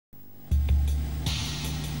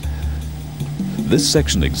This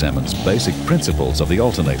section examines basic principles of the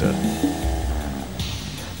alternator.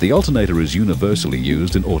 The alternator is universally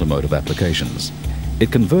used in automotive applications.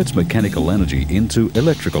 It converts mechanical energy into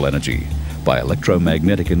electrical energy by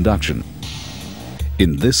electromagnetic induction.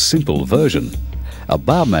 In this simple version, a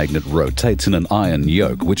bar magnet rotates in an iron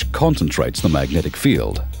yoke which concentrates the magnetic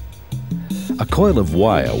field. A coil of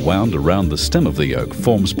wire wound around the stem of the yoke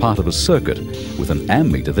forms part of a circuit with an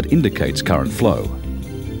ammeter that indicates current flow.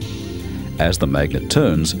 As the magnet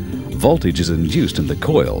turns, voltage is induced in the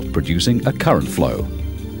coil, producing a current flow.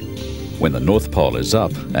 When the north pole is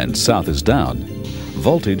up and south is down,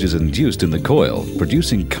 voltage is induced in the coil,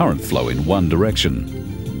 producing current flow in one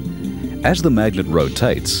direction. As the magnet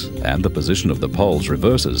rotates and the position of the poles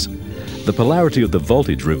reverses, the polarity of the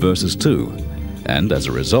voltage reverses too, and as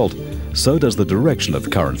a result, so does the direction of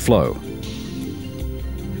current flow.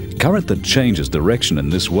 Current that changes direction in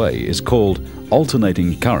this way is called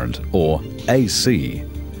alternating current, or AC.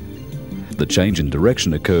 The change in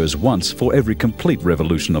direction occurs once for every complete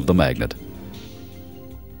revolution of the magnet.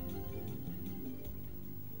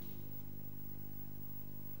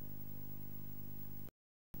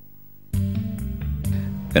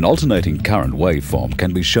 An alternating current waveform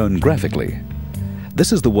can be shown graphically.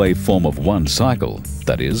 This is the waveform of one cycle,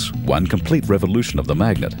 that is, one complete revolution of the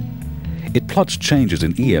magnet. It plots changes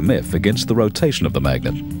in EMF against the rotation of the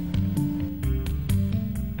magnet.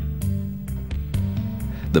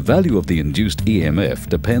 The value of the induced EMF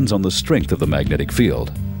depends on the strength of the magnetic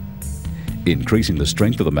field. Increasing the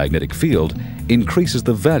strength of the magnetic field increases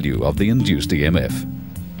the value of the induced EMF.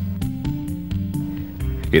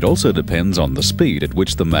 It also depends on the speed at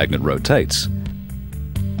which the magnet rotates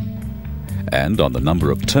and on the number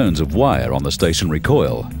of turns of wire on the stationary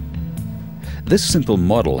coil. This simple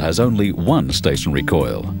model has only one stationary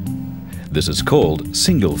coil. This is called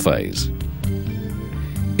single phase.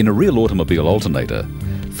 In a real automobile alternator,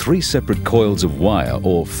 3 separate coils of wire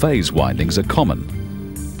or phase windings are common.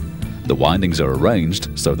 The windings are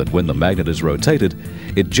arranged so that when the magnet is rotated,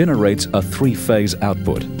 it generates a 3-phase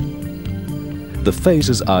output. The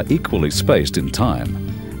phases are equally spaced in time,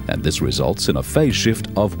 and this results in a phase shift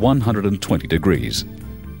of 120 degrees.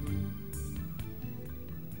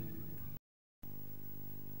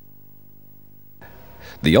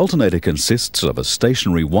 The alternator consists of a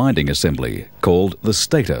stationary winding assembly called the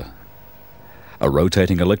stator, a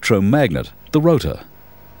rotating electromagnet, the rotor,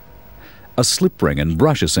 a slip ring and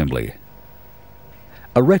brush assembly,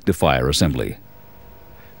 a rectifier assembly,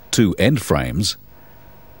 2 end frames,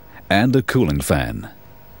 and a cooling fan.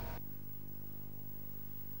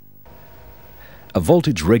 A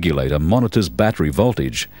voltage regulator monitors battery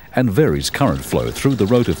voltage and varies current flow through the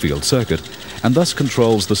rotor field circuit and thus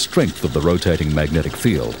controls the strength of the rotating magnetic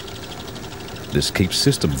field. This keeps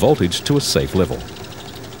system voltage to a safe level.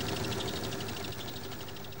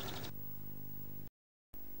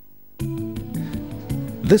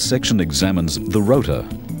 This section examines the rotor.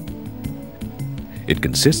 It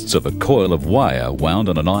consists of a coil of wire wound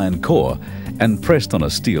on an iron core and pressed on a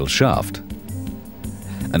steel shaft.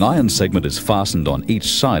 An iron segment is fastened on each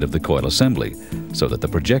side of the coil assembly so that the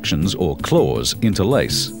projections or claws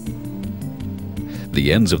interlace.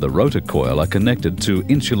 The ends of the rotor coil are connected to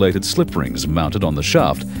insulated slip rings mounted on the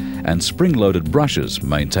shaft, and spring-loaded brushes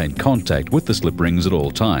maintain contact with the slip rings at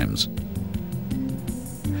all times.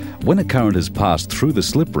 When a current is passed through the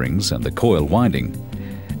slip rings and the coil winding,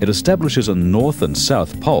 it establishes a north and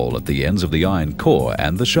south pole at the ends of the iron core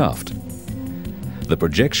and the shaft. The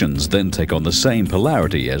projections then take on the same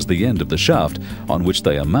polarity as the end of the shaft on which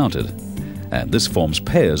they are mounted, and this forms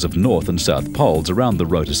pairs of north and south poles around the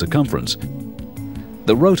rotor circumference.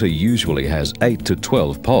 The rotor usually has 8 to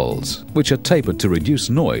 12 poles, which are tapered to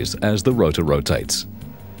reduce noise as the rotor rotates.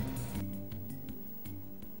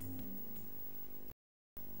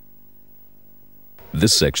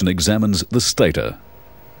 This section examines the stator.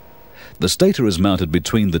 The stator is mounted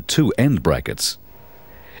between the 2 end brackets.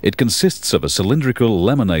 It consists of a cylindrical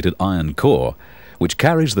laminated iron core which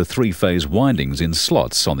carries the 3-phase windings in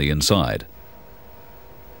slots on the inside.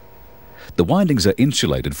 The windings are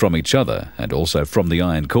insulated from each other and also from the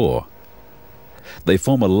iron core. They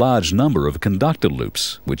form a large number of conductor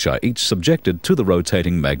loops which are each subjected to the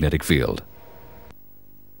rotating magnetic field.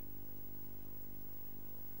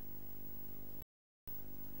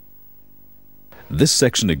 This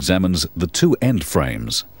section examines the 2 end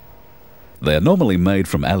frames. They are normally made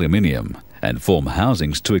from aluminium and form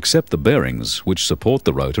housings to accept the bearings which support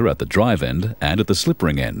the rotor at the drive end and at the slip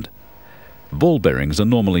ring end. Ball bearings are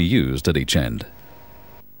normally used at each end.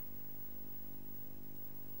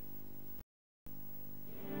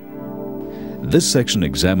 This section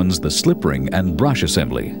examines the slip ring and brush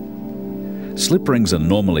assembly. Slip rings are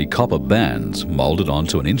normally copper bands molded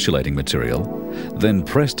onto an insulating material, then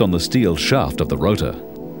pressed on the steel shaft of the rotor.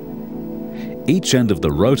 Each end of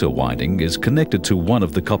the rotor winding is connected to one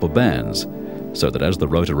of the copper bands, so that as the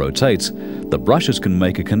rotor rotates, the brushes can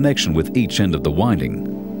make a connection with each end of the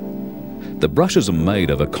winding. The brushes are made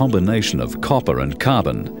of a combination of copper and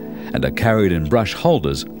carbon and are carried in brush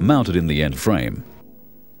holders mounted in the end frame.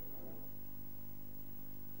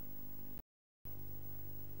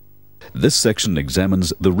 This section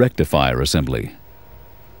examines the rectifier assembly.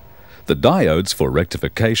 The diodes for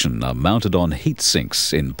rectification are mounted on heat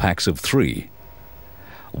sinks in packs of 3.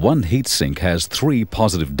 One heat sink has 3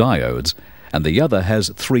 positive diodes and the other has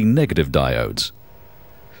 3 negative diodes.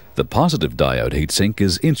 The positive diode heatsink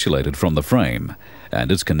is insulated from the frame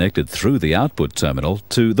and is connected through the output terminal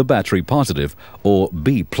to the battery positive or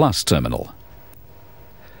B+ terminal.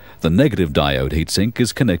 The negative diode heatsink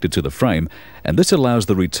is connected to the frame, and this allows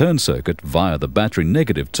the return circuit via the battery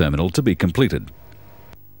negative terminal to be completed.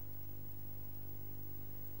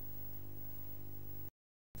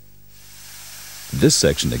 This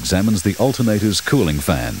section examines the alternator's cooling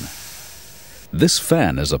fan. This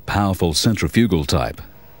fan is a powerful centrifugal type.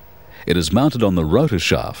 It is mounted on the rotor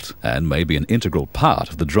shaft and may be an integral part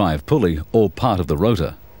of the drive pulley or part of the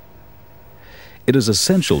rotor. It is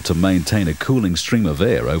essential to maintain a cooling stream of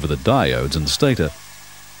air over the diodes and stator.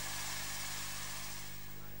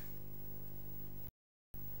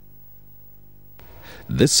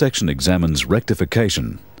 This section examines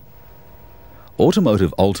rectification.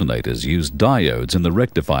 Automotive alternators use diodes in the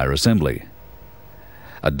rectifier assembly.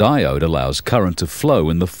 A diode allows current to flow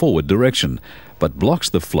in the forward direction, but blocks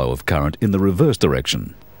the flow of current in the reverse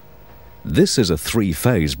direction. This is a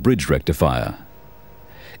 3-phase bridge rectifier.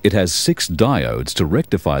 It has 6 diodes to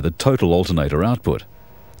rectify the total alternator output,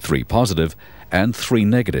 3 positive and 3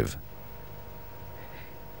 negative.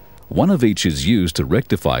 One of each is used to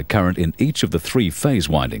rectify current in each of the 3 phase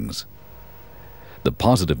windings. The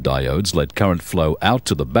positive diodes let current flow out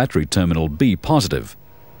to the battery terminal B positive.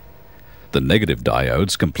 The negative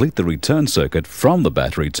diodes complete the return circuit from the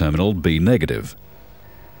battery terminal B negative.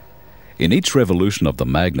 In each revolution of the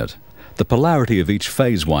magnet, the polarity of each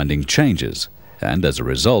phase winding changes, and as a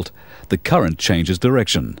result, the current changes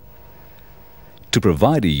direction. To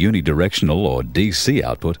provide a unidirectional or DC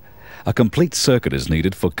output, a complete circuit is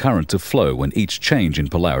needed for current to flow when each change in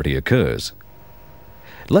polarity occurs.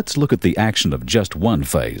 Let's look at the action of just one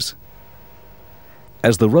phase.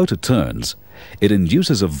 As the rotor turns, it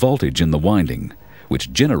induces a voltage in the winding,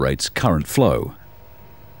 which generates current flow.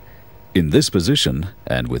 In this position,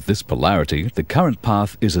 and with this polarity, the current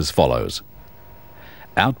path is as follows.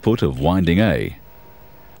 Output of winding A,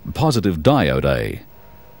 positive diode A,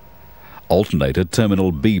 alternator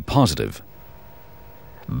terminal B positive,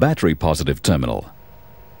 battery positive terminal,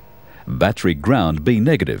 battery ground B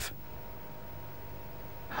negative,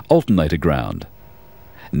 alternator ground,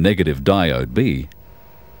 negative diode B,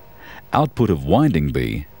 output of winding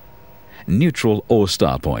B, neutral or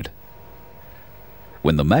star point.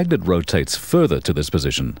 When the magnet rotates further to this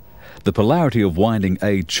position, the polarity of winding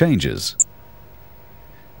A changes.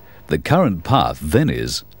 The current path then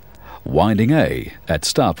is winding A at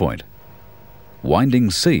star point,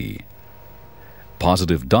 winding C,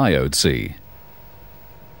 positive diode C,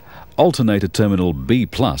 alternator terminal B+,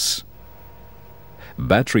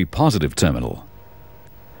 battery positive terminal,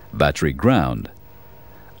 battery ground,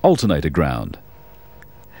 alternator ground,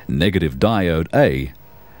 negative diode A,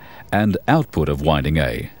 and output of winding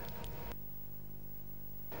A.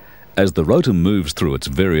 As the rotor moves through its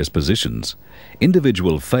various positions,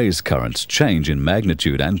 individual phase currents change in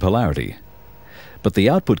magnitude and polarity, but the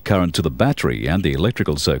output current to the battery and the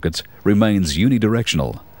electrical circuits remains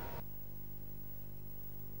unidirectional.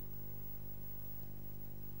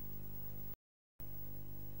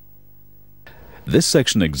 This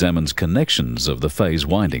section examines connections of the phase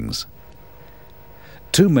windings.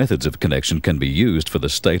 2 methods of connection can be used for the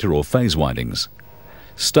stator or phase windings: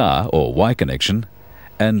 star or Y connection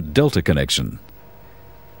and delta connection.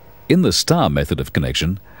 In the star method of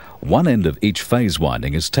connection, one end of each phase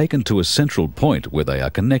winding is taken to a central point where they are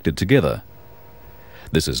connected together.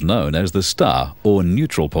 This is known as the star or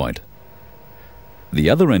neutral point. The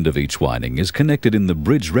other end of each winding is connected in the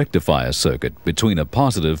bridge rectifier circuit between a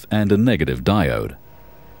positive and a negative diode.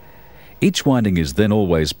 Each winding is then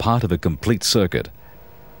always part of a complete circuit.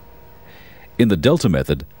 In the delta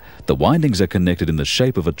method, the windings are connected in the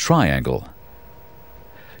shape of a triangle.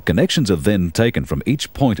 Connections are then taken from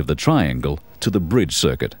each point of the triangle to the bridge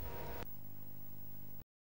circuit.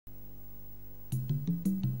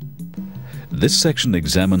 This section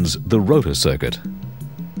examines the rotor circuit.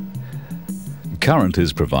 Current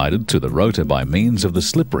is provided to the rotor by means of the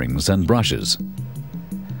slip rings and brushes.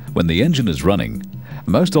 When the engine is running,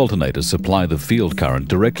 most alternators supply the field current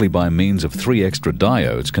directly by means of 3 extra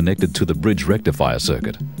diodes connected to the bridge rectifier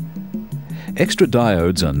circuit. Extra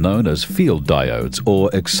diodes are known as field diodes or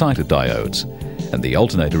exciter diodes, and the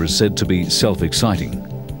alternator is said to be self-exciting.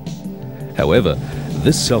 However,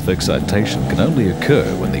 this self-excitation can only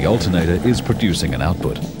occur when the alternator is producing an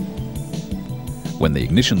output. When the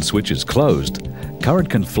ignition switch is closed, current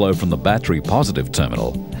can flow from the battery positive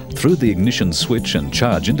terminal through the ignition switch and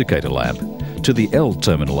charge indicator lamp to the L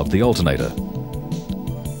terminal of the alternator.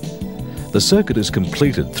 The circuit is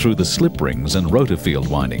completed through the slip rings and rotor field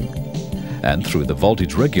winding, and through the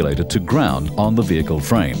voltage regulator to ground on the vehicle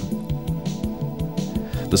frame.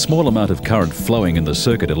 The small amount of current flowing in the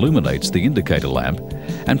circuit illuminates the indicator lamp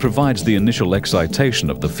and provides the initial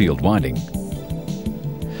excitation of the field winding.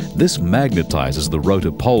 This magnetizes the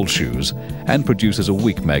rotor pole shoes and produces a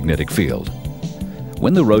weak magnetic field.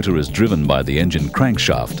 When the rotor is driven by the engine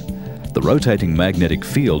crankshaft, the rotating magnetic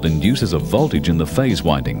field induces a voltage in the phase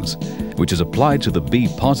windings, which is applied to the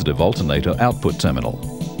B-positive alternator output terminal.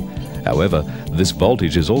 However, this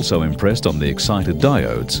voltage is also impressed on the excited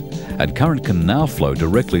diodes, and current can now flow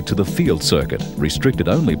directly to the field circuit, restricted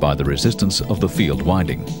only by the resistance of the field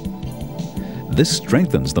winding. This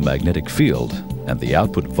strengthens the magnetic field, and the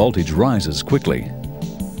output voltage rises quickly.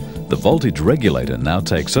 The voltage regulator now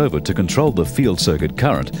takes over to control the field circuit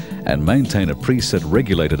current and maintain a preset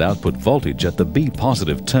regulated output voltage at the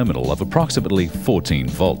B-positive terminal of approximately 14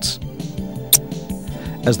 volts.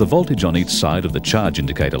 As the voltage on each side of the charge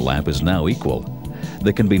indicator lamp is now equal,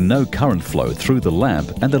 there can be no current flow through the lamp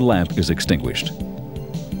and the lamp is extinguished.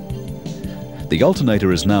 The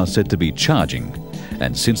alternator is now said to be charging,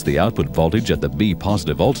 and since the output voltage at the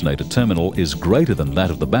B-positive alternator terminal is greater than that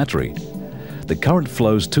of the battery, the current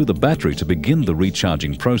flows to the battery to begin the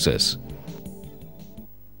recharging process.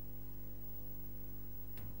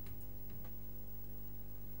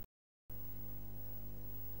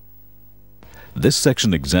 This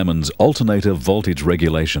section examines alternator voltage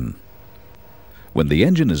regulation. When the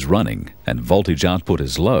engine is running and voltage output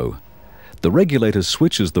is low, the regulator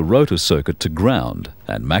switches the rotor circuit to ground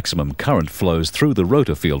and maximum current flows through the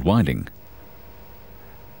rotor field winding.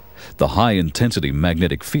 The high-intensity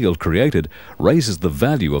magnetic field created raises the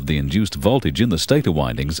value of the induced voltage in the stator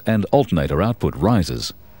windings and alternator output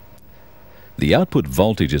rises. The output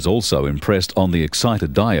voltage is also impressed on the exciter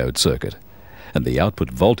diode circuit, and the output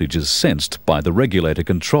voltage is sensed by the regulator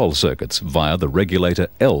control circuits via the regulator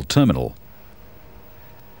L terminal.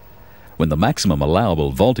 When the maximum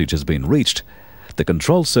allowable voltage has been reached, the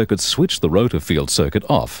control circuits switch the rotor field circuit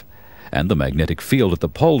off, and the magnetic field at the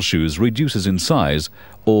pole shoes reduces in size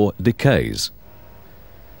or decays.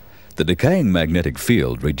 The decaying magnetic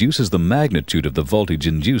field reduces the magnitude of the voltage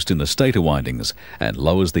induced in the stator windings and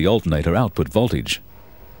lowers the alternator output voltage.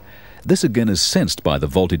 This again is sensed by the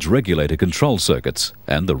voltage regulator control circuits,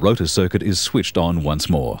 and the rotor circuit is switched on once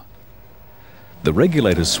more. The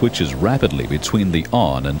regulator switches rapidly between the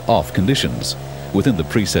on and off conditions, within the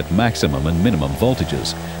preset maximum and minimum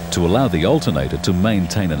voltages, to allow the alternator to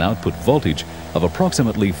maintain an output voltage of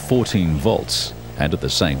approximately 14 volts, and at the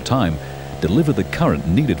same time deliver the current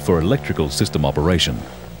needed for electrical system operation.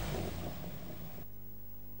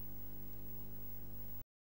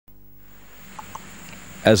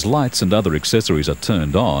 As lights and other accessories are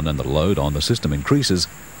turned on and the load on the system increases,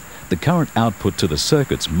 the current output to the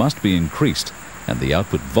circuits must be increased and the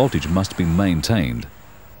output voltage must be maintained.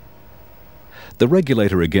 The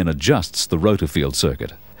regulator again adjusts the rotor field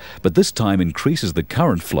circuit, but this time increases the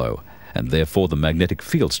current flow and therefore the magnetic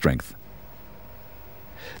field strength.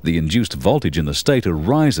 The induced voltage in the stator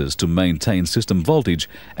rises to maintain system voltage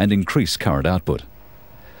and increase current output.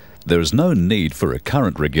 There is no need for a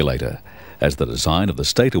current regulator, as the design of the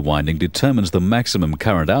stator winding determines the maximum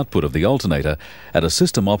current output of the alternator at a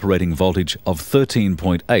system operating voltage of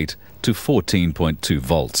 13.8 to 14.2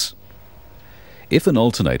 volts. If an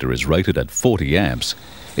alternator is rated at 40 amps,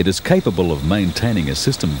 it is capable of maintaining a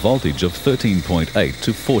system voltage of 13.8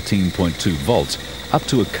 to 14.2 volts up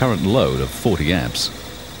to a current load of 40 amps.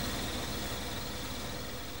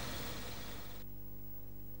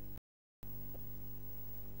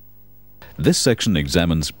 This section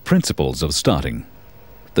examines principles of starting.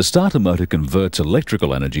 The starter motor converts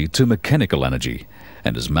electrical energy to mechanical energy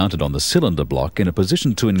and is mounted on the cylinder block in a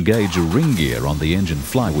position to engage a ring gear on the engine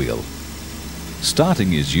flywheel.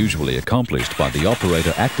 Starting is usually accomplished by the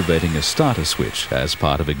operator activating a starter switch as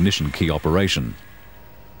part of ignition key operation.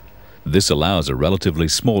 This allows a relatively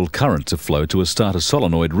small current to flow to a starter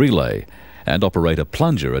solenoid relay and operate a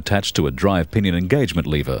plunger attached to a drive pinion engagement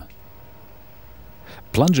lever.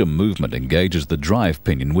 Plunger movement engages the drive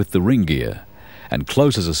pinion with the ring gear and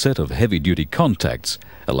closes a set of heavy-duty contacts,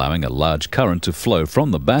 allowing a large current to flow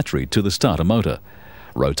from the battery to the starter motor,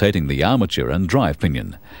 rotating the armature and drive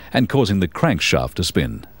pinion and causing the crankshaft to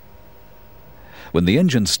spin. When the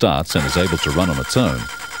engine starts and is able to run on its own,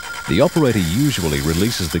 the operator usually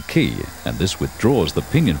releases the key, and this withdraws the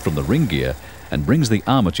pinion from the ring gear and brings the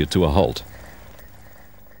armature to a halt.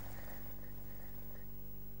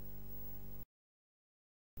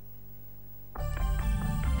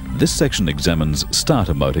 This section examines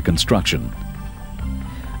starter motor construction.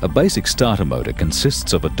 A basic starter motor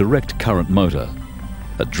consists of a direct current motor,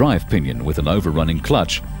 a drive pinion with an overrunning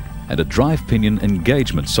clutch, and a drive pinion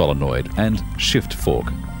engagement solenoid and shift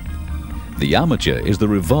fork. The armature is the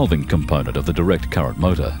revolving component of the direct current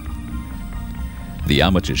motor. The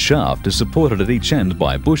armature shaft is supported at each end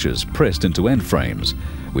by bushes pressed into end frames,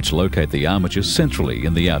 which locate the armature centrally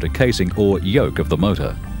in the outer casing or yoke of the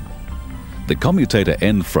motor. The commutator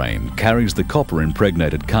end frame carries the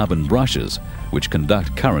copper-impregnated carbon brushes, which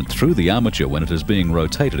conduct current through the armature when it is being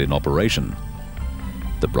rotated in operation.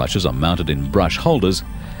 The brushes are mounted in brush holders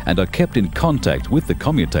and are kept in contact with the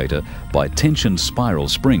commutator by tension spiral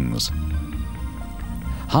springs.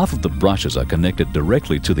 Half of the brushes are connected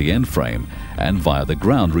directly to the end frame and via the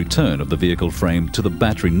ground return of the vehicle frame to the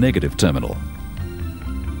battery negative terminal.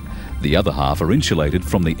 The other half are insulated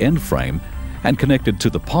from the end frame and connected to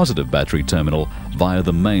the positive battery terminal via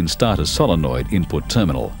the main starter solenoid input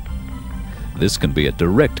terminal. This can be a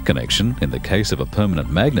direct connection in the case of a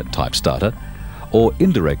permanent magnet type starter, or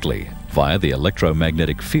indirectly via the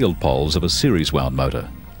electromagnetic field poles of a series wound motor.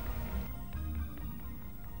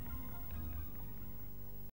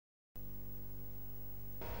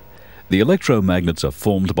 The electromagnets are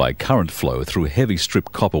formed by current flow through heavy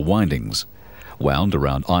strip copper windings, wound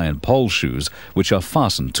around iron pole shoes which are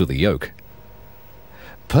fastened to the yoke.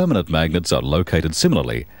 Permanent magnets are located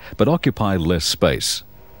similarly, but occupy less space.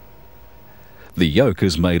 The yoke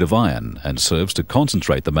is made of iron and serves to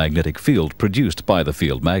concentrate the magnetic field produced by the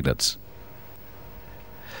field magnets.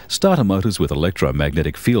 Starter motors with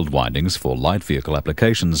electromagnetic field windings for light vehicle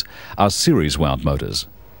applications are series wound motors.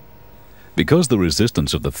 Because the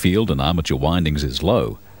resistance of the field and armature windings is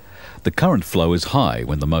low, the current flow is high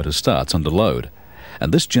when the motor starts under load,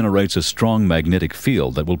 and this generates a strong magnetic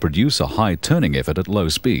field that will produce a high turning effort at low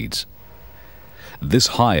speeds. This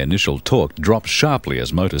high initial torque drops sharply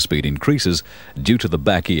as motor speed increases due to the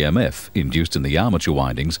back EMF induced in the armature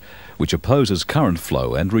windings, which opposes current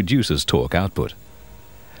flow and reduces torque output.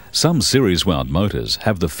 Some series wound motors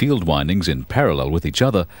have the field windings in parallel with each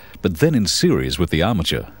other, but then in series with the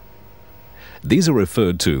armature. These are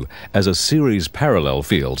referred to as a series parallel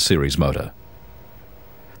field series motor.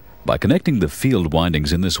 By connecting the field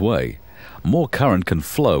windings in this way, more current can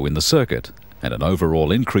flow in the circuit and an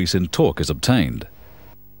overall increase in torque is obtained.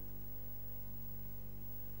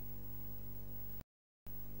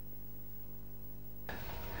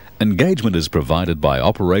 Engagement is provided by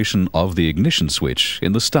operation of the ignition switch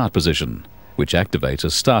in the start position, which activates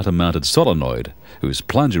a starter-mounted solenoid whose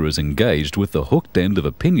plunger is engaged with the hooked end of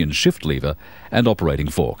a pinion shift lever and operating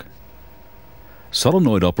fork.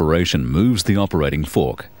 Solenoid operation moves the operating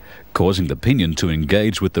fork, causing the pinion to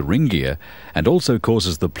engage with the ring gear and also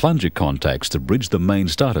causes the plunger contacts to bridge the main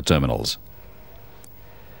starter terminals.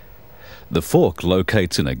 The fork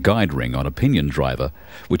locates in a guide ring on a pinion driver,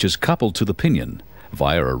 which is coupled to the pinion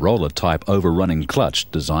via a roller-type overrunning clutch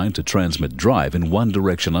designed to transmit drive in one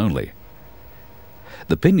direction only.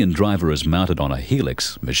 The pinion driver is mounted on a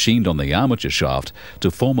helix machined on the armature shaft to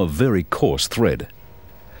form a very coarse thread.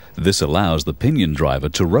 This allows the pinion driver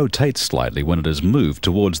to rotate slightly when it is moved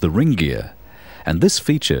towards the ring gear, and this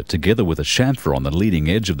feature, together with a chamfer on the leading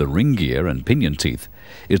edge of the ring gear and pinion teeth,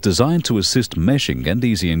 is designed to assist meshing and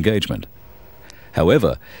easy engagement.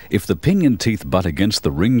 However, if the pinion teeth butt against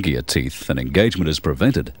the ring gear teeth and engagement is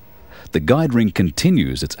prevented, the guide ring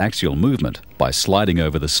continues its axial movement by sliding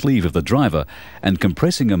over the sleeve of the driver and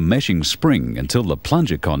compressing a meshing spring until the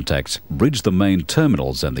plunger contacts bridge the main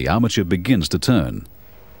terminals and the armature begins to turn.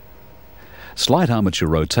 Slight armature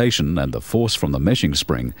rotation and the force from the meshing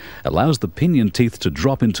spring allows the pinion teeth to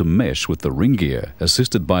drop into mesh with the ring gear,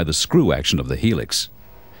 assisted by the screw action of the helix.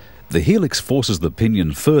 The helix forces the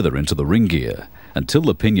pinion further into the ring gear until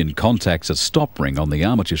the pinion contacts a stop ring on the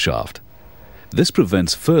armature shaft. This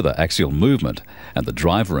prevents further axial movement, and the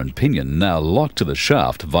driver and pinion now lock to the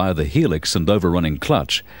shaft via the helix and overrunning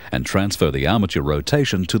clutch and transfer the armature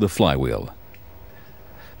rotation to the flywheel.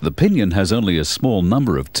 The pinion has only a small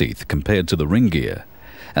number of teeth compared to the ring gear,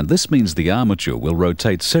 and this means the armature will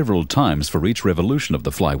rotate several times for each revolution of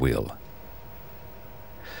the flywheel.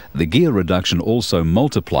 The gear reduction also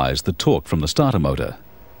multiplies the torque from the starter motor.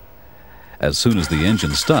 As soon as the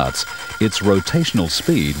engine starts, its rotational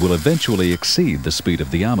speed will eventually exceed the speed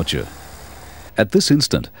of the armature. At this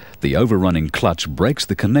instant, the overrunning clutch breaks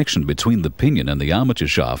the connection between the pinion and the armature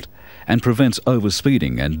shaft and prevents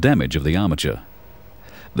overspeeding and damage of the armature.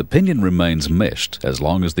 The pinion remains meshed as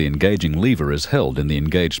long as the engaging lever is held in the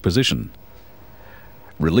engaged position.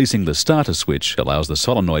 Releasing the starter switch allows the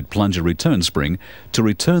solenoid plunger return spring to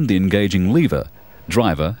return the engaging lever,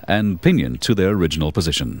 driver and pinion to their original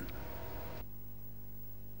position.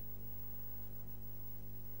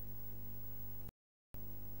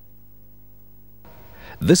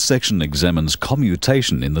 This section examines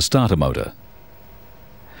commutation in the starter motor.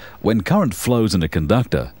 When current flows in a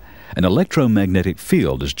conductor, an electromagnetic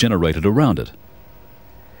field is generated around it.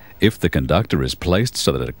 If the conductor is placed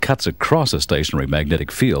so that it cuts across a stationary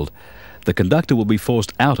magnetic field, the conductor will be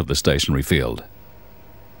forced out of the stationary field.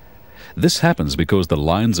 This happens because the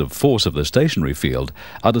lines of force of the stationary field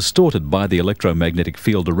are distorted by the electromagnetic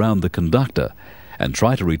field around the conductor and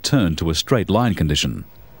try to return to a straight line condition.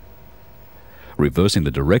 Reversing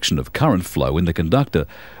the direction of current flow in the conductor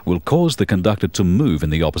will cause the conductor to move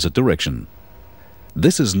in the opposite direction.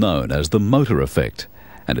 This is known as the motor effect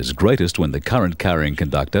and is greatest when the current-carrying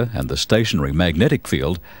conductor and the stationary magnetic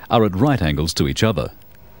field are at right angles to each other.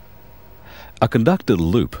 A conductor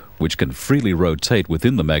loop, which can freely rotate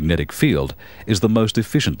within the magnetic field, is the most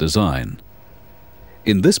efficient design.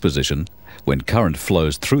 In this position, when current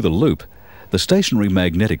flows through the loop, the stationary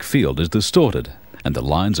magnetic field is distorted and the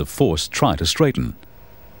lines of force try to straighten.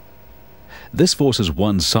 This forces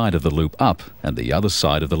one side of the loop up and the other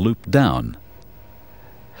side of the loop down.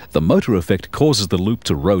 The motor effect causes the loop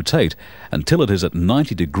to rotate until it is at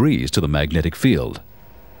 90 degrees to the magnetic field.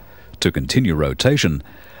 To continue rotation,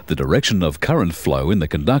 the direction of current flow in the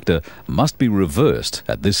conductor must be reversed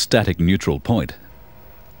at this static neutral point.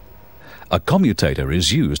 A commutator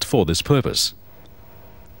is used for this purpose.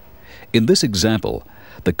 In this example,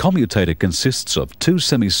 the commutator consists of two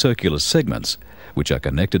semicircular segments which are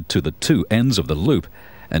connected to the two ends of the loop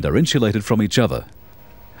and are insulated from each other.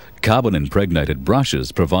 Carbon-impregnated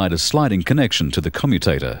brushes provide a sliding connection to the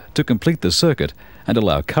commutator to complete the circuit and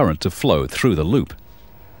allow current to flow through the loop.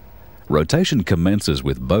 Rotation commences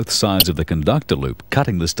with both sides of the conductor loop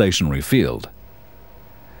cutting the stationary field.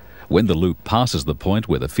 When the loop passes the point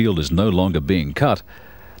where the field is no longer being cut,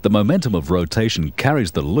 the momentum of rotation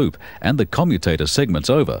carries the loop and the commutator segments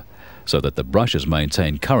over, so that the brushes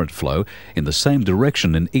maintain current flow in the same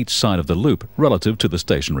direction in each side of the loop relative to the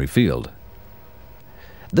stationary field.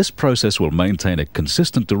 This process will maintain a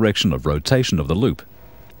consistent direction of rotation of the loop.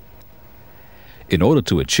 In order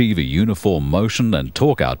to achieve a uniform motion and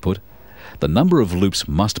torque output, the number of loops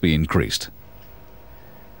must be increased.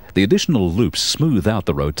 The additional loops smooth out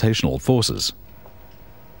the rotational forces.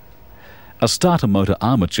 A starter motor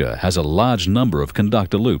armature has a large number of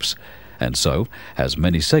conductor loops, and so has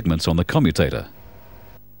many segments on the commutator.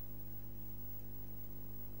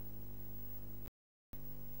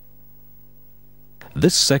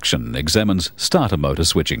 This section examines starter motor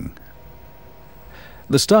switching.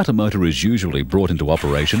 The starter motor is usually brought into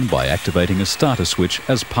operation by activating a starter switch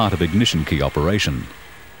as part of ignition key operation.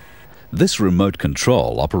 This remote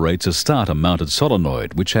control operates a starter-mounted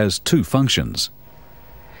solenoid which has two functions.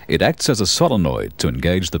 It acts as a solenoid to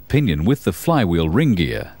engage the pinion with the flywheel ring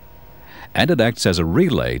gear, and it acts as a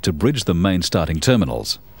relay to bridge the main starting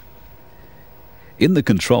terminals. In the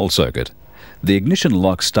control circuit, the ignition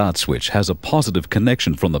lock start switch has a positive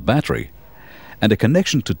connection from the battery and a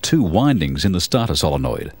connection to two windings in the starter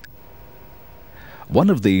solenoid. One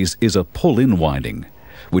of these is a pull-in winding,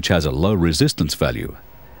 which has a low resistance value,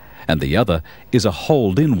 and the other is a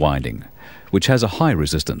hold-in winding, which has a high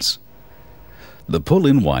resistance. The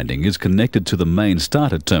pull-in winding is connected to the main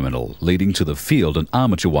starter terminal leading to the field and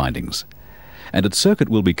armature windings, and its circuit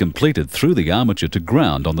will be completed through the armature to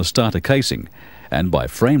ground on the starter casing and by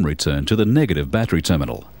frame return to the negative battery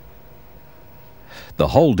terminal. The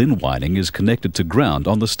hold-in winding is connected to ground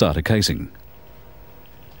on the starter casing.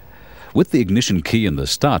 With the ignition key in the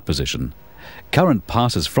start position, current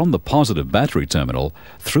passes from the positive battery terminal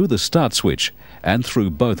through the start switch and through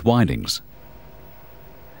both windings.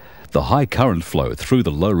 The high current flow through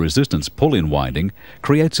the low resistance pull-in winding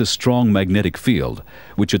creates a strong magnetic field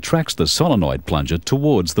which attracts the solenoid plunger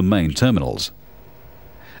towards the main terminals.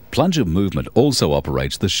 Plunger movement also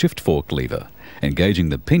operates the shift fork lever, engaging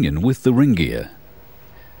the pinion with the ring gear.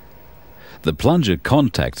 The plunger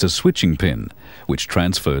contacts a switching pin, which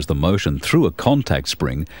transfers the motion through a contact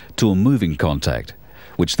spring to a moving contact,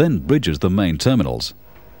 which then bridges the main terminals.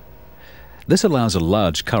 This allows a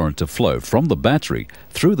large current to flow from the battery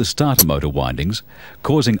through the starter motor windings,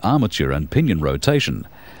 causing armature and pinion rotation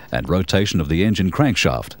and rotation of the engine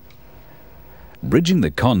crankshaft. Bridging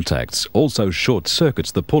the contacts also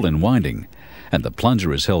short-circuits the pull-in winding, and the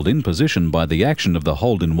plunger is held in position by the action of the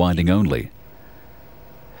hold-in winding only.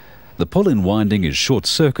 The pull-in winding is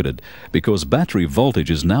short-circuited because battery voltage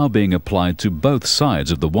is now being applied to both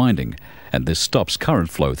sides of the winding, and this stops current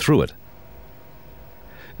flow through it.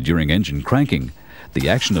 During engine cranking, the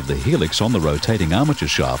action of the helix on the rotating armature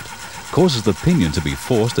shaft causes the pinion to be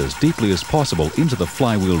forced as deeply as possible into the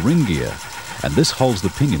flywheel ring gear, and this holds the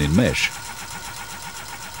pinion in mesh.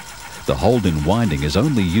 The hold-in winding is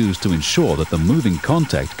only used to ensure that the moving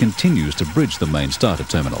contact continues to bridge the main starter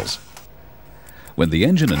terminals. When the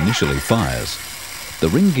engine initially fires, the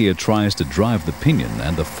ring gear tries to drive the pinion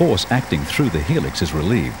and the force acting through the helix is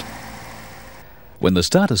relieved. When the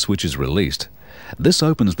starter switch is released, this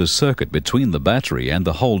opens the circuit between the battery and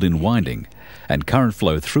the hold-in winding, and current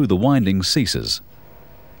flow through the winding ceases.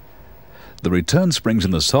 The return springs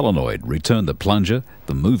in the solenoid return the plunger,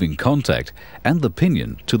 the moving contact, and the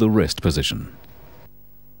pinion to the rest position.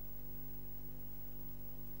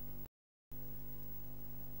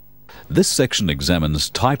 This section examines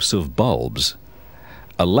types of bulbs.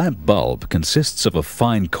 A lamp bulb consists of a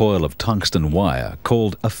fine coil of tungsten wire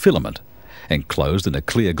called a filament, enclosed in a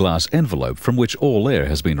clear glass envelope from which all air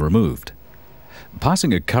has been removed.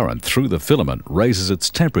 Passing a current through the filament raises its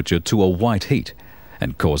temperature to a white heat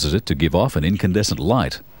and causes it to give off an incandescent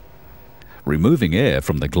light. Removing air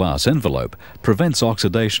from the glass envelope prevents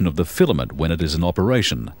oxidation of the filament when it is in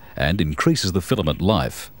operation and increases the filament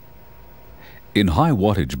life. In high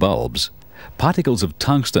wattage bulbs, particles of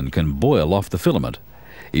tungsten can boil off the filament,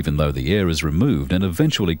 even though the air is removed, and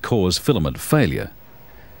eventually cause filament failure.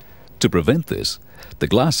 To prevent this, the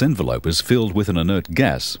glass envelope is filled with an inert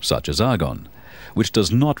gas, such as argon, which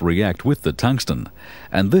does not react with the tungsten,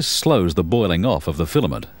 and this slows the boiling off of the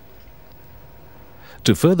filament.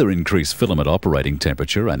 To further increase filament operating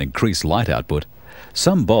temperature and increase light output,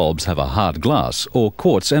 some bulbs have a hard glass or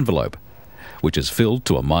quartz envelope, which is filled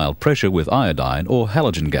to a mild pressure with iodine or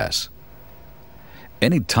halogen gas.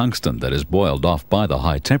 Any tungsten that is boiled off by the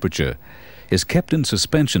high temperature is kept in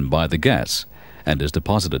suspension by the gas and is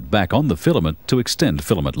deposited back on the filament to extend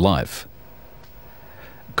filament life.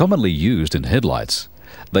 Commonly used in headlights,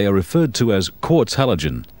 they are referred to as quartz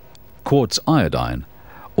halogen, quartz iodine,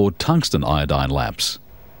 or tungsten iodine lamps.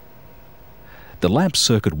 The lamp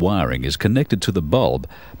circuit wiring is connected to the bulb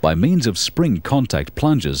by means of spring contact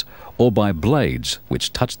plungers or by blades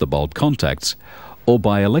which touch the bulb contacts, or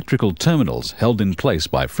by electrical terminals held in place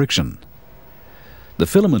by friction. The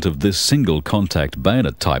filament of this single contact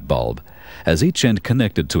bayonet type bulb has each end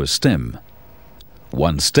connected to a stem.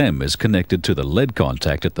 One stem is connected to the lead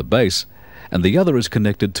contact at the base, and the other is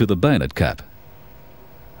connected to the bayonet cap.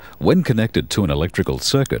 When connected to an electrical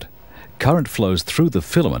circuit, current flows through the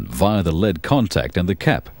filament via the lead contact and the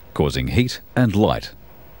cap, causing heat and light.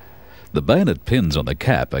 The bayonet pins on the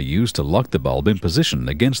cap are used to lock the bulb in position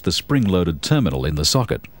against the spring-loaded terminal in the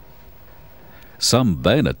socket. Some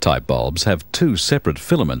bayonet-type bulbs have two separate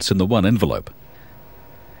filaments in the one envelope.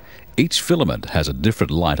 Each filament has a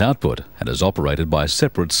different light output and is operated by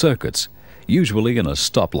separate circuits, usually in a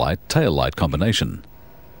stoplight-taillight combination.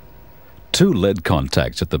 Two lead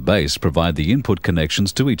contacts at the base provide the input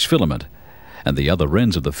connections to each filament, and the other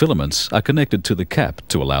ends of the filaments are connected to the cap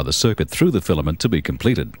to allow the circuit through the filament to be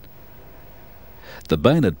completed. The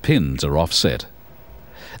bayonet pins are offset.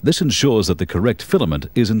 This ensures that the correct filament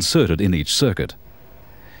is inserted in each circuit.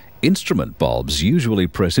 Instrument bulbs usually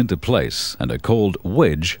press into place and are called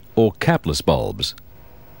wedge or capless bulbs.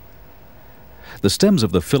 The stems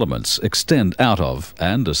of the filaments extend out of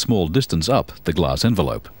and a small distance up the glass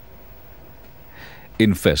envelope.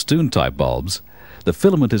 In festoon-type bulbs, the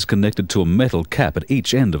filament is connected to a metal cap at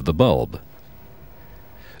each end of the bulb.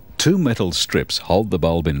 Two metal strips hold the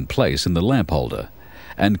bulb in place in the lamp holder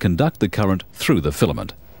and conduct the current through the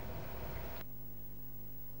filament.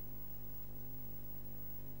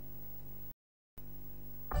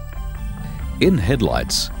 In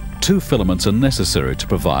headlights, two filaments are necessary to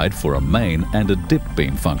provide for a main and a dip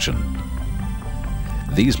beam function.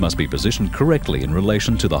 These must be positioned correctly in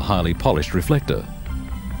relation to the highly polished reflector.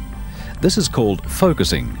 This is called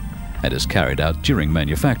focusing and is carried out during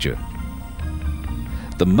manufacture.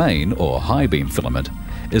 The main or high beam filament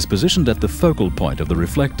is positioned at the focal point of the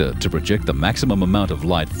reflector to project the maximum amount of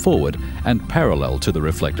light forward and parallel to the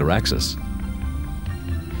reflector axis.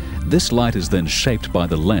 This light is then shaped by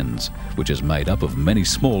the lens, which is made up of many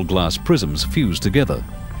small glass prisms fused together.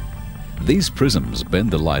 These prisms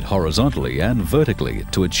bend the light horizontally and vertically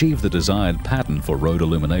to achieve the desired pattern for road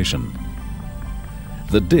illumination.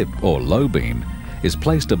 The dip or low beam is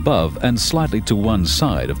placed above and slightly to one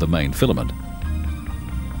side of the main filament.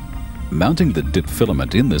 Mounting the dip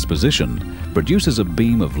filament in this position produces a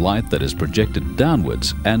beam of light that is projected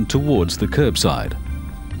downwards and towards the curbside.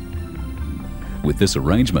 With this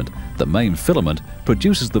arrangement, the main filament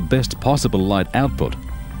produces the best possible light output,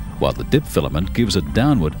 while the dip filament gives a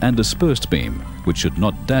downward and dispersed beam, which should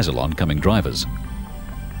not dazzle oncoming drivers.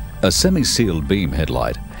 A semi-sealed beam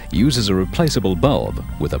headlight uses a replaceable bulb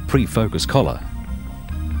with a pre-focus collar.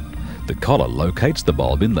 The collar locates the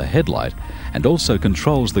bulb in the headlight and also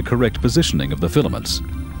controls the correct positioning of the filaments.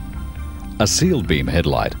 A sealed beam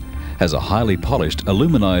headlight has a highly polished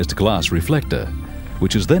aluminized glass reflector,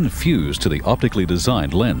 which is then fused to the optically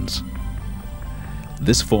designed lens.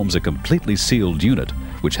 This forms a completely sealed unit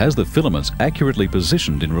which has the filaments accurately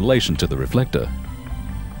positioned in relation to the reflector.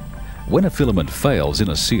 When a filament fails in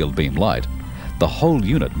a sealed beam light, the whole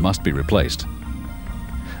unit must be replaced.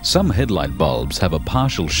 Some headlight bulbs have a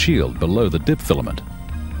partial shield below the dip filament.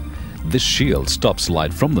 This shield stops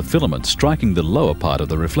light from the filament striking the lower part of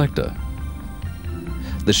the reflector.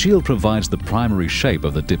 The shield provides the primary shape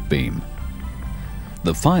of the dip beam.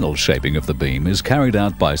 The final shaping of the beam is carried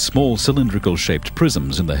out by small cylindrical shaped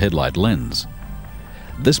prisms in the headlight lens.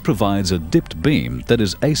 This provides a dipped beam that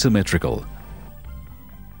is asymmetrical.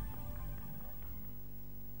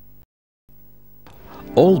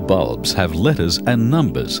 All bulbs have letters and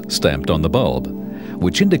numbers stamped on the bulb,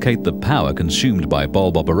 which indicate the power consumed by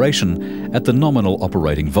bulb operation at the nominal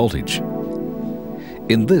operating voltage.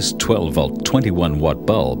 In this 12-volt 21-watt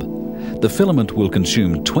bulb, the filament will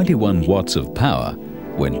consume 21 watts of power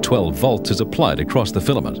when 12 volts is applied across the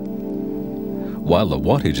filament. While the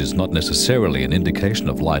wattage is not necessarily an indication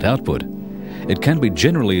of light output, it can be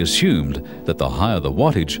generally assumed that the higher the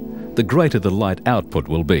wattage, the greater the light output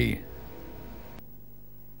will be.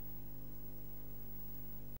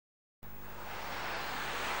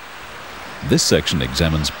 This section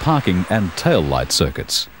examines parking and tail light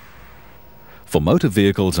circuits. For motor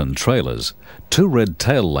vehicles and trailers, two red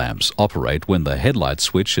tail lamps operate when the headlight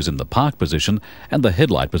switch is in the park position and the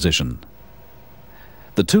headlight position.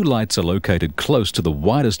 The two lights are located close to the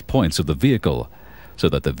widest points of the vehicle, so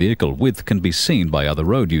that the vehicle width can be seen by other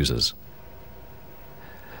road users.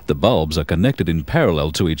 The bulbs are connected in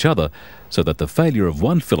parallel to each other so that the failure of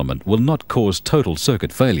one filament will not cause total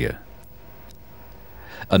circuit failure.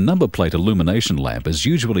 A number plate illumination lamp is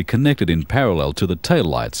usually connected in parallel to the tail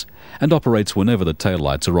lights and operates whenever the tail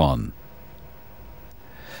lights are on.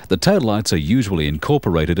 The tail lights are usually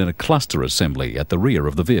incorporated in a cluster assembly at the rear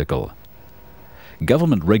of the vehicle.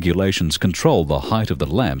 Government regulations control the height of the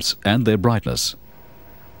lamps and their brightness.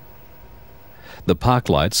 The park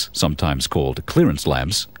lights, sometimes called clearance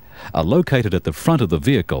lamps, are located at the front of the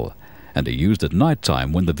vehicle and are used at night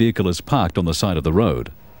time when the vehicle is parked on the side of the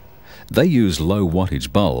road. They use low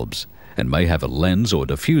wattage bulbs and may have a lens or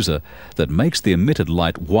diffuser that makes the emitted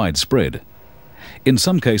light widespread. In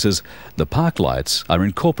some cases, the park lights are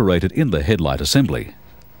incorporated in the headlight assembly.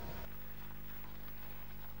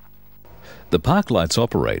 The park lights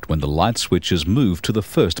operate when the light switch is moved to the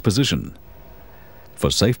first position.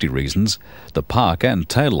 For safety reasons, the park and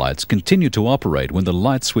tail lights continue to operate when the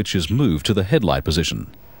light switch is moved to the headlight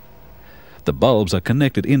position. The bulbs are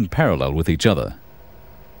connected in parallel with each other.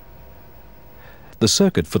 The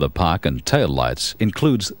circuit for the park and tail lights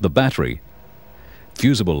includes the battery,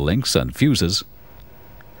 fusible links and fuses,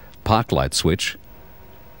 park light switch,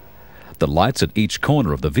 the lights at each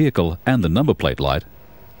corner of the vehicle and the number plate light,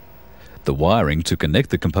 the wiring to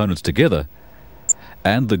connect the components together,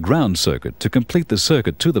 and the ground circuit to complete the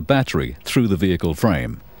circuit to the battery through the vehicle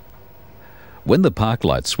frame. When the park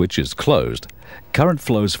light switch is closed, current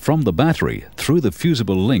flows from the battery through the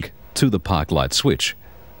fusible link to the park light switch,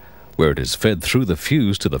 where it is fed through the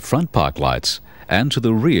fuse to the front park lights and to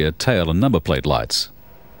the rear tail and number plate lights.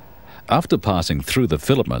 After passing through the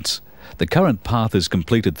filaments, the current path is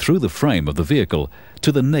completed through the frame of the vehicle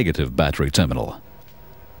to the negative battery terminal.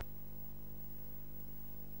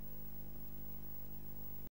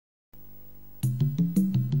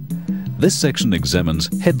 This section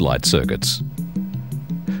examines headlight circuits.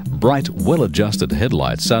 Bright, well-adjusted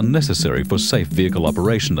headlights are necessary for safe vehicle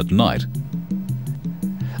operation at night.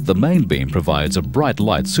 The main beam provides a bright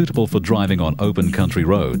light suitable for driving on open country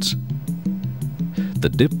roads. The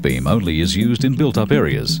dip beam only is used in built-up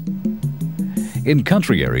areas. In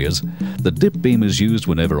country areas, the dip beam is used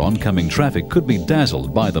whenever oncoming traffic could be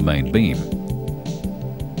dazzled by the main beam.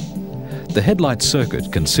 The headlight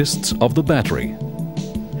circuit consists of the battery,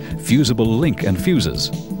 fusible link and fuses,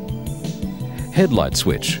 headlight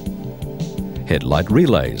switch, headlight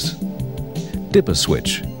relays, dipper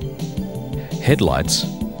switch, headlights,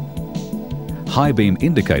 high beam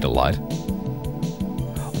indicator light,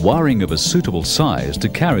 wiring of a suitable size to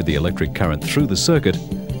carry the electric current through the circuit,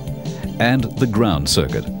 and the ground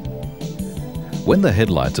circuit. When the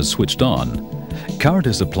headlights are switched on, current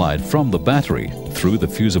is applied from the battery through the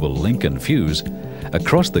fusible link and fuse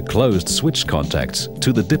across the closed switch contacts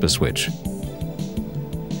to the dipper switch.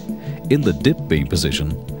 In the dip beam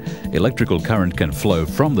position, electrical current can flow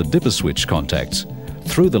from the dipper switch contacts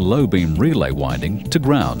through the low beam relay winding to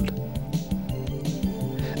ground.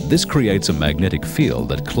 This creates a magnetic field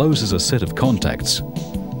that closes a set of contacts.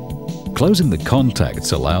 Closing the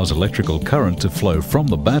contacts allows electrical current to flow from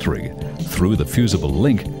the battery through the fusible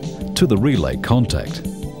link to the relay contact.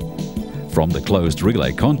 From the closed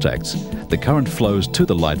relay contacts, the current flows to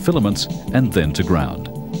the light filaments and then to ground.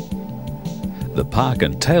 The park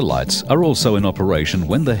and tail lights are also in operation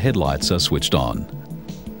when the headlights are switched on.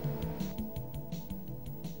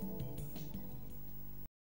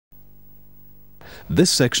 This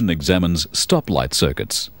section examines stoplight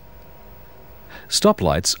circuits.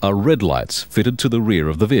 Stoplights are red lights fitted to the rear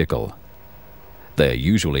of the vehicle. They are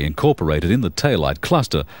usually incorporated in the taillight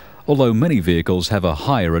cluster, although many vehicles have a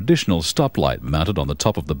higher additional stoplight mounted on the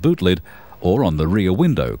top of the boot lid or on the rear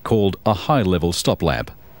window called a high-level stop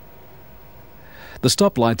lamp. The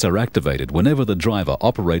stoplights are activated whenever the driver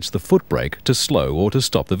operates the foot brake to slow or to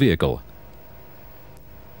stop the vehicle.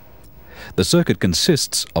 The circuit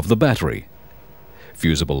consists of the battery,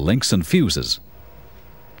 fusible links and fuses,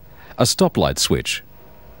 a stoplight switch,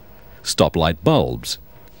 stoplight bulbs,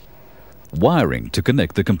 wiring to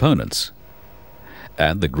connect the components,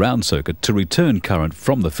 and the ground circuit to return current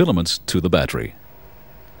from the filaments to the battery.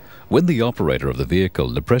 When the operator of the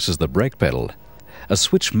vehicle depresses the brake pedal, a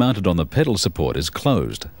switch mounted on the pedal support is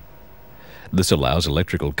closed. This allows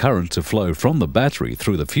electrical current to flow from the battery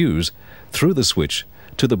through the fuse, through the switch,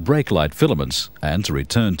 to the brake light filaments and to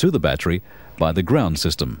return to the battery by the ground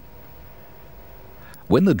system.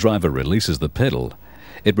 When the driver releases the pedal,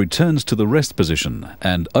 it returns to the rest position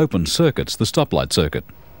and open circuits the stoplight circuit.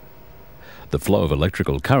 The flow of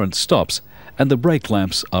electrical current stops and the brake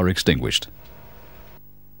lamps are extinguished.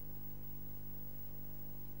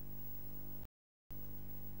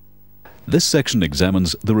 This section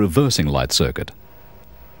examines the reversing light circuit.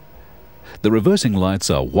 The reversing lights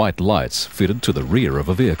are white lights fitted to the rear of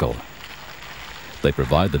a vehicle. They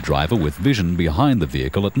provide the driver with vision behind the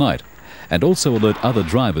vehicle at night and also alert other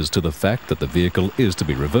drivers to the fact that the vehicle is to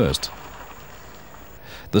be reversed.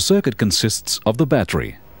 The circuit consists of the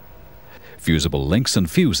battery, fusible links and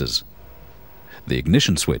fuses, the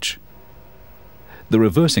ignition switch, the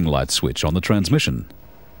reversing light switch on the transmission,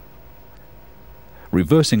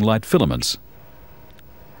 reversing light filaments,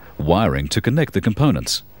 wiring to connect the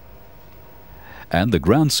components, and the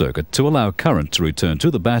ground circuit to allow current to return to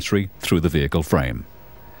the battery through the vehicle frame.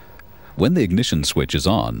 When the ignition switch is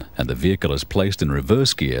on and the vehicle is placed in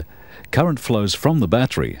reverse gear, current flows from the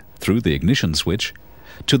battery through the ignition switch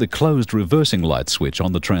to the closed reversing light switch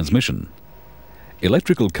on the transmission.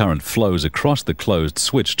 Electrical current flows across the closed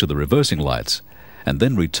switch to the reversing lights and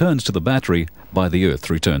then returns to the battery by the earth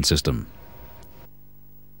return system.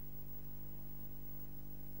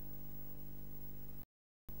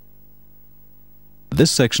 This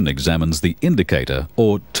section examines the indicator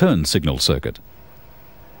or turn signal circuit.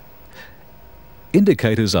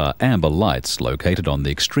 Indicators are amber lights located on the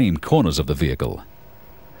extreme corners of the vehicle.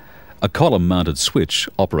 A column-mounted switch,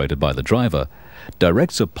 operated by the driver,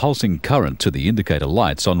 directs a pulsing current to the indicator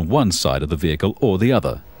lights on one side of the vehicle or the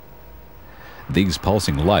other. These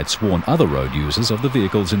pulsing lights warn other road users of the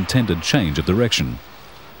vehicle's intended change of direction.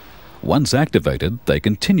 Once activated, they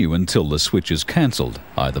continue until the switch is cancelled,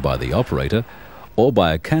 either by the operator or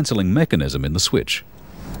by a cancelling mechanism in the switch.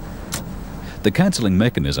 The cancelling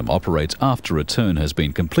mechanism operates after a turn has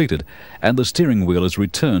been completed and the steering wheel is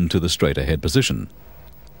returned to the straight ahead position.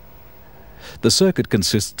 The circuit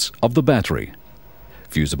consists of the battery,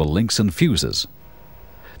 fusible links and fuses,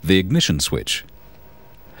 the ignition switch,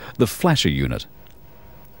 the flasher unit,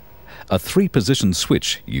 a 3-position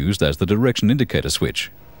switch used as the direction indicator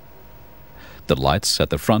switch, the lights at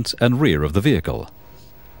the front and rear of the vehicle,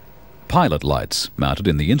 pilot lights mounted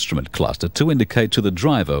in the instrument cluster to indicate to the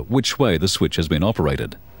driver which way the switch has been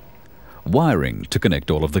operated, wiring to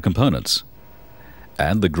connect all of the components,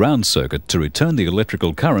 and the ground circuit to return the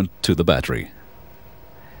electrical current to the battery.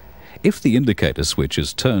 If the indicator switch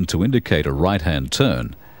is turned to indicate a right-hand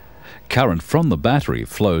turn, current from the battery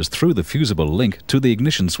flows through the fusible link to the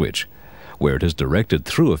ignition switch, where it is directed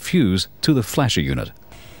through a fuse to the flasher unit.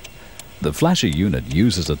 The flasher unit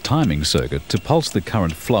uses a timing circuit to pulse the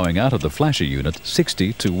current flowing out of the flasher unit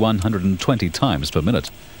 60 to 120 times per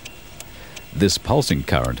minute. This pulsing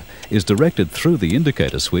current is directed through the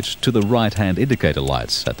indicator switch to the right-hand indicator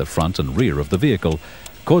lights at the front and rear of the vehicle,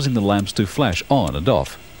 causing the lamps to flash on and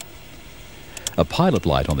off. A pilot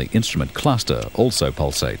light on the instrument cluster also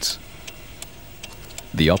pulsates.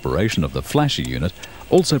 The operation of the flasher unit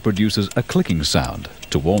also produces a clicking sound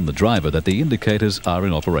to warn the driver that the indicators are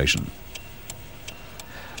in operation.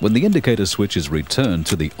 When the indicator switch is returned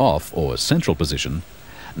to the off or central position,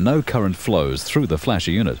 no current flows through the flasher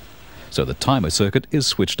unit, so the timer circuit is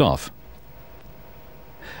switched off.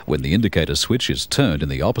 When the indicator switch is turned in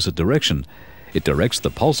the opposite direction, it directs the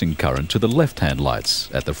pulsing current to the left-hand lights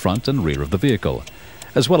at the front and rear of the vehicle,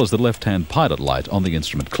 as well as the left-hand pilot light on the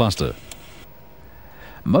instrument cluster.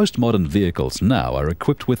 Most modern vehicles now are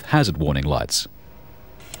equipped with hazard warning lights.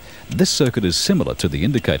 This circuit is similar to the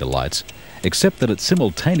indicator lights, except that it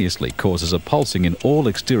simultaneously causes a pulsing in all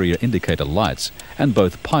exterior indicator lights and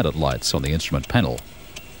both pilot lights on the instrument panel.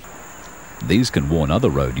 These can warn other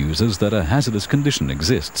road users that a hazardous condition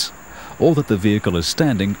exists, or that the vehicle is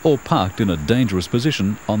standing or parked in a dangerous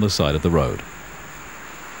position on the side of the road.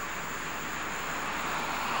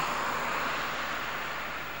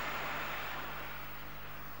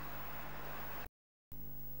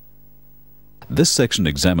 This section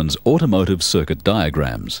examines automotive circuit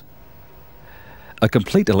diagrams. A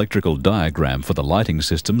complete electrical diagram for the lighting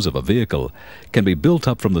systems of a vehicle can be built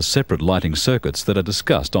up from the separate lighting circuits that are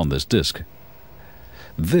discussed on this disc.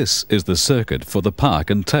 This is the circuit for the park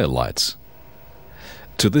and tail lights.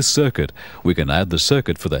 To this circuit, we can add the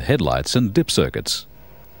circuit for the headlights and dip circuits.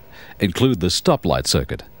 Include the stop light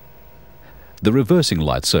circuit, the reversing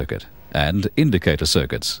light circuit, and indicator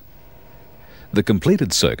circuits. The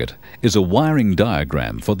completed circuit is a wiring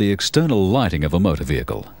diagram for the external lighting of a motor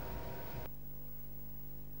vehicle.